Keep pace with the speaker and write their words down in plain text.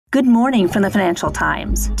Good morning from the Financial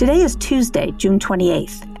Times. Today is Tuesday, June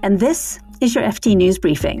 28th, and this is your FT News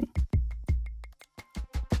Briefing.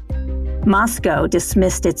 Moscow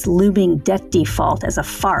dismissed its looming debt default as a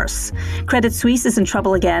farce. Credit Suisse is in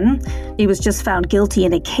trouble again. It was just found guilty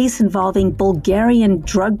in a case involving Bulgarian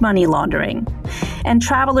drug money laundering. And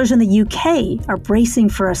travelers in the UK are bracing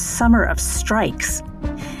for a summer of strikes.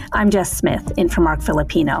 I'm Jess Smith, in for Mark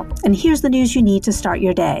Filipino, and here's the news you need to start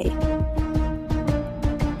your day.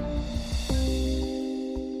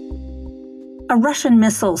 A Russian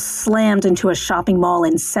missile slammed into a shopping mall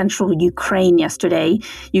in central Ukraine yesterday.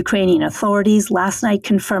 Ukrainian authorities last night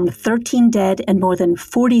confirmed 13 dead and more than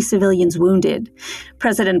 40 civilians wounded.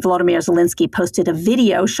 President Volodymyr Zelensky posted a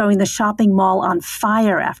video showing the shopping mall on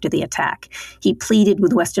fire after the attack. He pleaded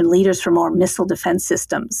with Western leaders for more missile defense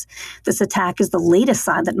systems. This attack is the latest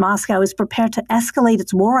sign that Moscow is prepared to escalate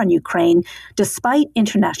its war on Ukraine, despite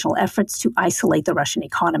international efforts to isolate the Russian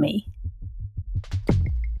economy.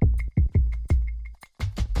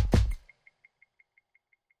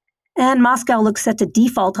 And Moscow looks set to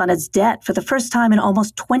default on its debt for the first time in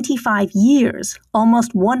almost 25 years.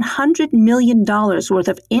 Almost $100 million worth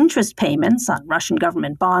of interest payments on Russian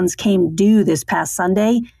government bonds came due this past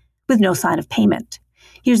Sunday with no sign of payment.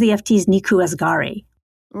 Here's the FT's Niku Asgari.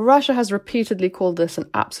 Russia has repeatedly called this an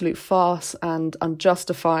absolute farce and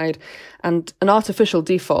unjustified and an artificial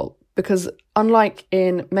default because unlike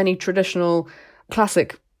in many traditional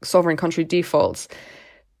classic sovereign country defaults,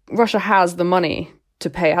 Russia has the money to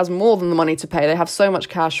pay, has more than the money to pay. They have so much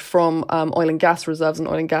cash from oil and gas reserves and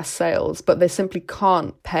oil and gas sales, but they simply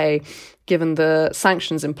can't pay given the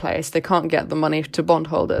sanctions in place. They can't get the money to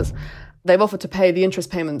bondholders. They've offered to pay the interest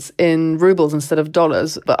payments in rubles instead of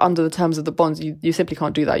dollars, but under the terms of the bonds, you simply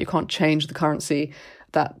can't do that. You can't change the currency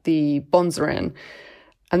that the bonds are in.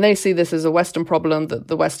 And they see this as a Western problem, that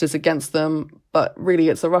the West is against them, but really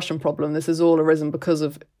it's a Russian problem. This has all arisen because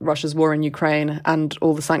of Russia's war in Ukraine and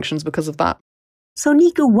all the sanctions because of that. So,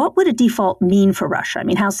 Niku, what would a default mean for Russia? I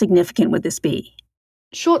mean, how significant would this be?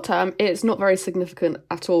 Short term, it's not very significant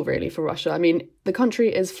at all, really, for Russia. I mean, the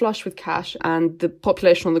country is flush with cash and the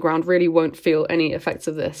population on the ground really won't feel any effects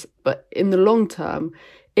of this. But in the long term,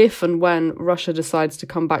 if and when Russia decides to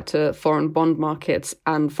come back to foreign bond markets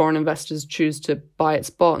and foreign investors choose to buy its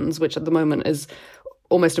bonds, which at the moment is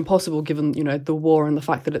almost impossible given, the war and the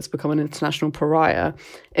fact that it's become an international pariah.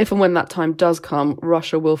 If and when that time does come,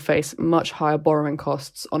 Russia will face much higher borrowing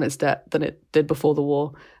costs on its debt than it did before the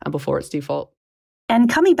war and before its default. And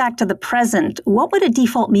coming back to the present, what would a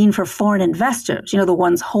default mean for foreign investors, the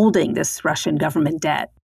ones holding this Russian government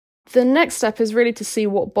debt? The next step is really to see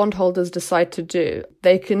what bondholders decide to do.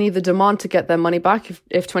 They can either demand to get their money back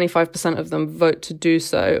if 25% of them vote to do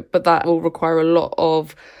so, but that will require a lot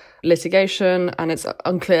of litigation, and it's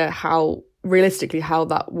unclear how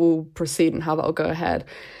that will proceed and how that will go ahead.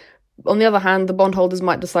 On the other hand, the bondholders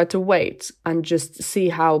might decide to wait and just see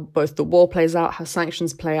how both the war plays out, how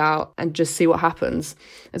sanctions play out, and just see what happens.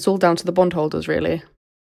 It's all down to the bondholders, really.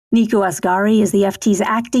 Niku Asgari is the FT's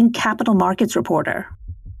acting capital markets reporter.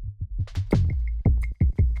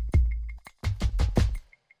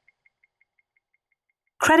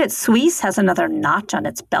 Credit Suisse has another notch on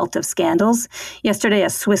its belt of scandals. Yesterday, a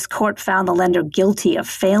Swiss court found the lender guilty of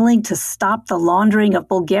failing to stop the laundering of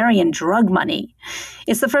Bulgarian drug money.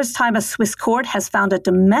 It's the first time a Swiss court has found a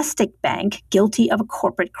domestic bank guilty of a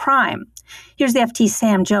corporate crime. Here's the FT's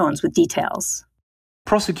Sam Jones with details.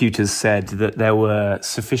 Prosecutors said that there were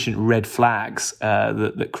sufficient red flags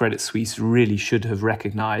that Credit Suisse really should have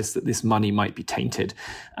recognized that this money might be tainted.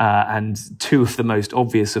 And two of the most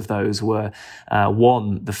obvious of those were,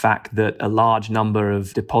 one, the fact that a large number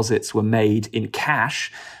of deposits were made in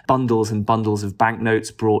cash, bundles and bundles of banknotes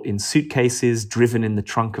brought in suitcases, driven in the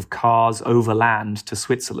trunk of cars overland to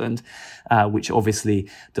Switzerland, which obviously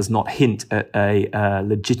does not hint at a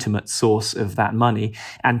legitimate source of that money.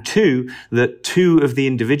 And two, that two of the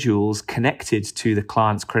individuals connected to the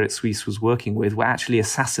clients Credit Suisse was working with were actually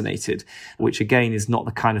assassinated, which again is not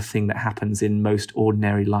the kind of thing that happens in most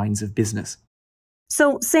ordinary lines of business.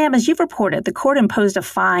 So, Sam, as you've reported, the court imposed a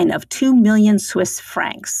fine of 2 million Swiss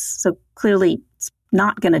francs. So clearly it's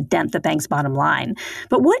not going to dent the bank's bottom line.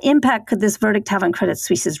 But what impact could this verdict have on Credit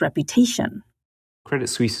Suisse's reputation? Credit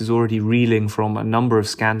Suisse is already reeling from a number of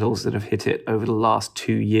scandals that have hit it over the last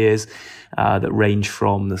 2 years that range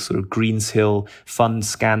from the sort of Greenshill fund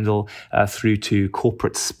scandal through to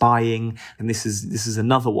corporate spying. And this is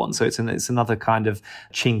another one. So it's another kind of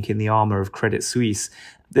chink in the armor of Credit Suisse.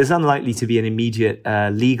 There's unlikely to be an immediate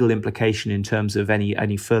legal implication in terms of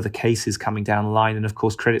any further cases coming down the line. And of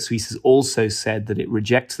course, Credit Suisse has also said that it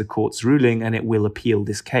rejects the court's ruling and it will appeal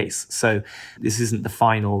this case. So this isn't the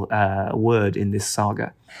final word in this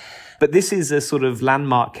saga. But this is a sort of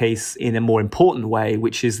landmark case in a more important way,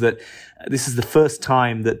 which is that this is the first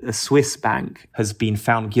time that a Swiss bank has been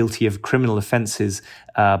found guilty of criminal offences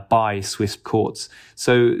by Swiss courts.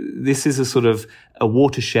 So this is a sort of a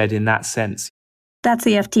watershed in that sense. That's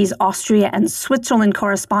the FT's Austria and Switzerland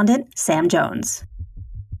correspondent, Sam Jones.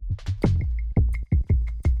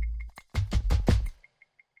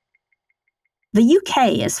 The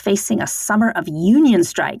UK is facing a summer of union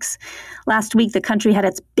strikes. Last week, the country had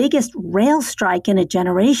its biggest rail strike in a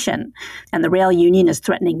generation, and the rail union is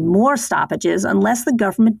threatening more stoppages unless the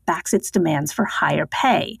government backs its demands for higher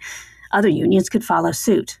pay. Other unions could follow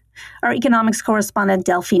suit. Our economics correspondent,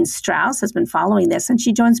 Delphine Strauss, has been following this, and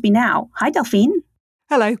she joins me now. Hi, Delphine.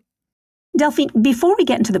 Hello. Delphine, before we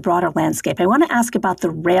get into the broader landscape, I want to ask about the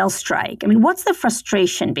rail strike. What's the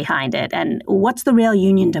frustration behind it, and what's the rail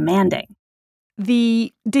union demanding?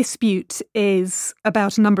 The dispute is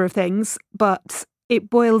about a number of things, but it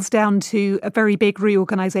boils down to a very big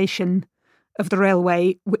reorganisation of the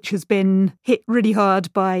railway, which has been hit really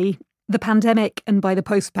hard by the pandemic and by the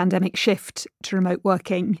post-pandemic shift to remote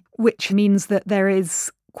working, which means that there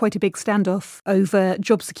is quite a big standoff over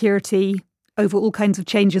job security, over all kinds of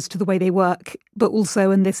changes to the way they work, but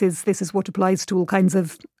also, and this is what applies to all kinds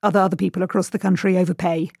of other people across the country, over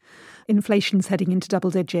pay. Inflation's heading into double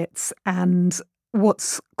digits, and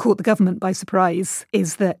what's caught the government by surprise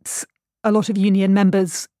is that a lot of union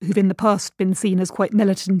members who've in the past been seen as quite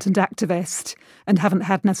militant and activist and haven't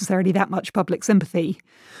had necessarily that much public sympathy,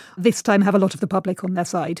 this time have a lot of the public on their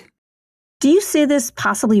side. Do you see this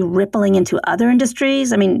possibly rippling into other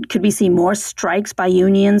industries? Could we see more strikes by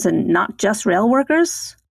unions and not just rail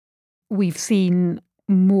workers? We've seen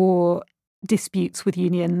more disputes with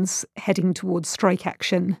unions heading towards strike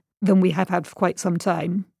action than we have had for quite some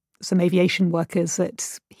time. Some aviation workers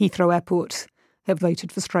at Heathrow Airport have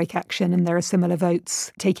voted for strike action, and there are similar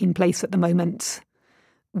votes taking place at the moment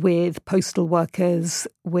with postal workers,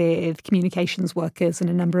 with communications workers, and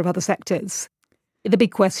a number of other sectors. The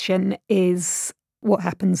big question is what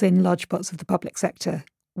happens in large parts of the public sector,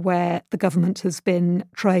 where the government has been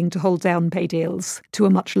trying to hold down pay deals to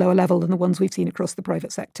a much lower level than the ones we've seen across the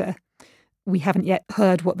private sector. We haven't yet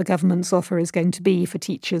heard what the government's offer is going to be for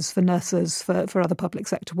teachers, for nurses, for other public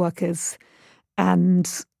sector workers. And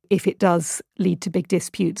if it does lead to big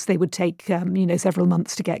disputes, they would take several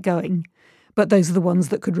months to get going. But those are the ones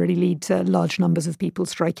that could really lead to large numbers of people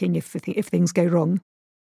striking if things go wrong.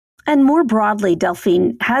 And more broadly,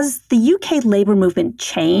 Delphine, has the UK labour movement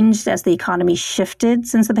changed as the economy shifted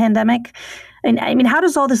since the pandemic? How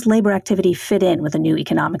does all this labour activity fit in with the new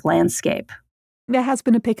economic landscape? There has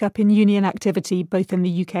been a pickup in union activity both in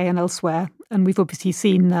the UK and elsewhere, and we've obviously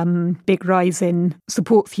seen big rise in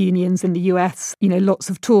support for unions in the US.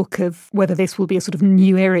 Lots of talk of whether this will be a sort of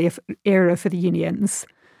new era for the unions.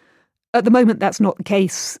 At the moment, that's not the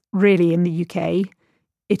case really in the UK.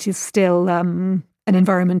 It is still an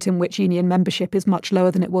environment in which union membership is much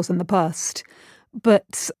lower than it was in the past.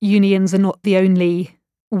 But unions are not the only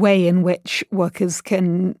way in which workers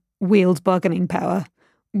can wield bargaining power.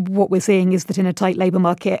 What we're seeing is that in a tight labour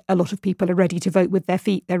market, a lot of people are ready to vote with their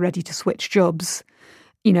feet. They're ready to switch jobs.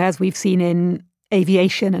 As we've seen in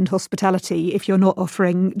aviation and hospitality, if you're not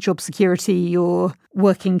offering job security or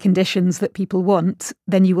working conditions that people want,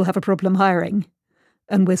 then you will have a problem hiring.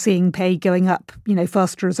 And we're seeing pay going up,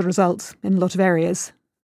 faster as a result in a lot of areas.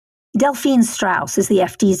 Delphine Strauss is the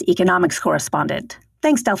FT's economics correspondent.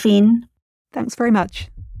 Thanks, Delphine. Thanks very much.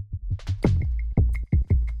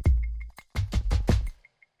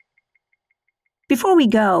 Before we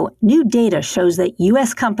go, new data shows that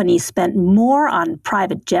U.S. companies spent more on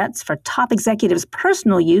private jets for top executives'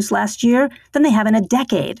 personal use last year than they have in a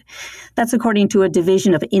decade. That's according to a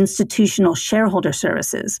division of Institutional Shareholder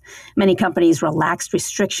Services. Many companies relaxed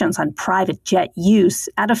restrictions on private jet use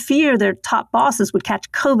out of fear their top bosses would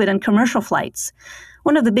catch COVID on commercial flights.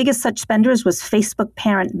 One of the biggest such spenders was Facebook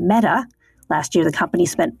parent Meta. Last year, the company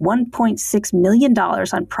spent $1.6 million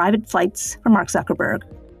on private flights for Mark Zuckerberg.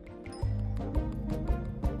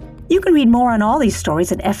 You can read more on all these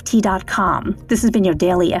stories at FT.com. This has been your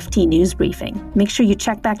daily FT News Briefing. Make sure you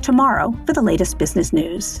check back tomorrow for the latest business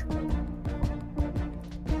news.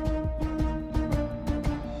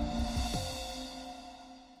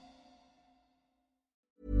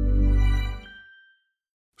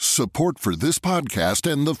 Support for this podcast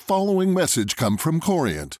and the following message come from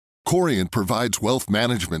Corient. Corient provides wealth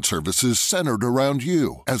management services centered around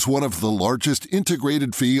you. As one of the largest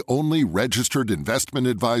integrated fee-only registered investment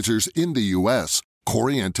advisors in the U.S.,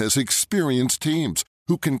 Corient has experienced teams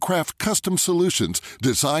who can craft custom solutions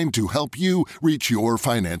designed to help you reach your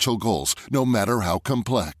financial goals, no matter how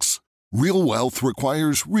complex. Real wealth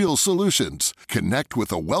requires real solutions. Connect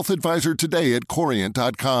with a wealth advisor today at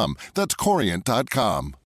Corient.com. That's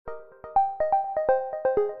Corient.com.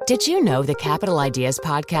 Did you know the Capital Ideas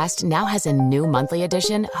podcast now has a new monthly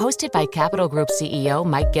edition hosted by Capital Group CEO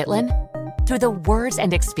Mike Gitlin? Through the words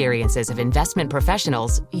and experiences of investment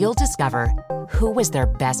professionals, you'll discover who was their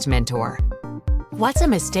best mentor, what's a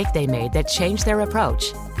mistake they made that changed their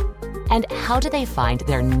approach, and how do they find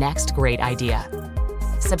their next great idea.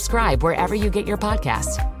 Subscribe wherever you get your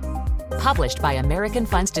podcasts. Published by American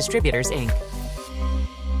Funds Distributors, Inc.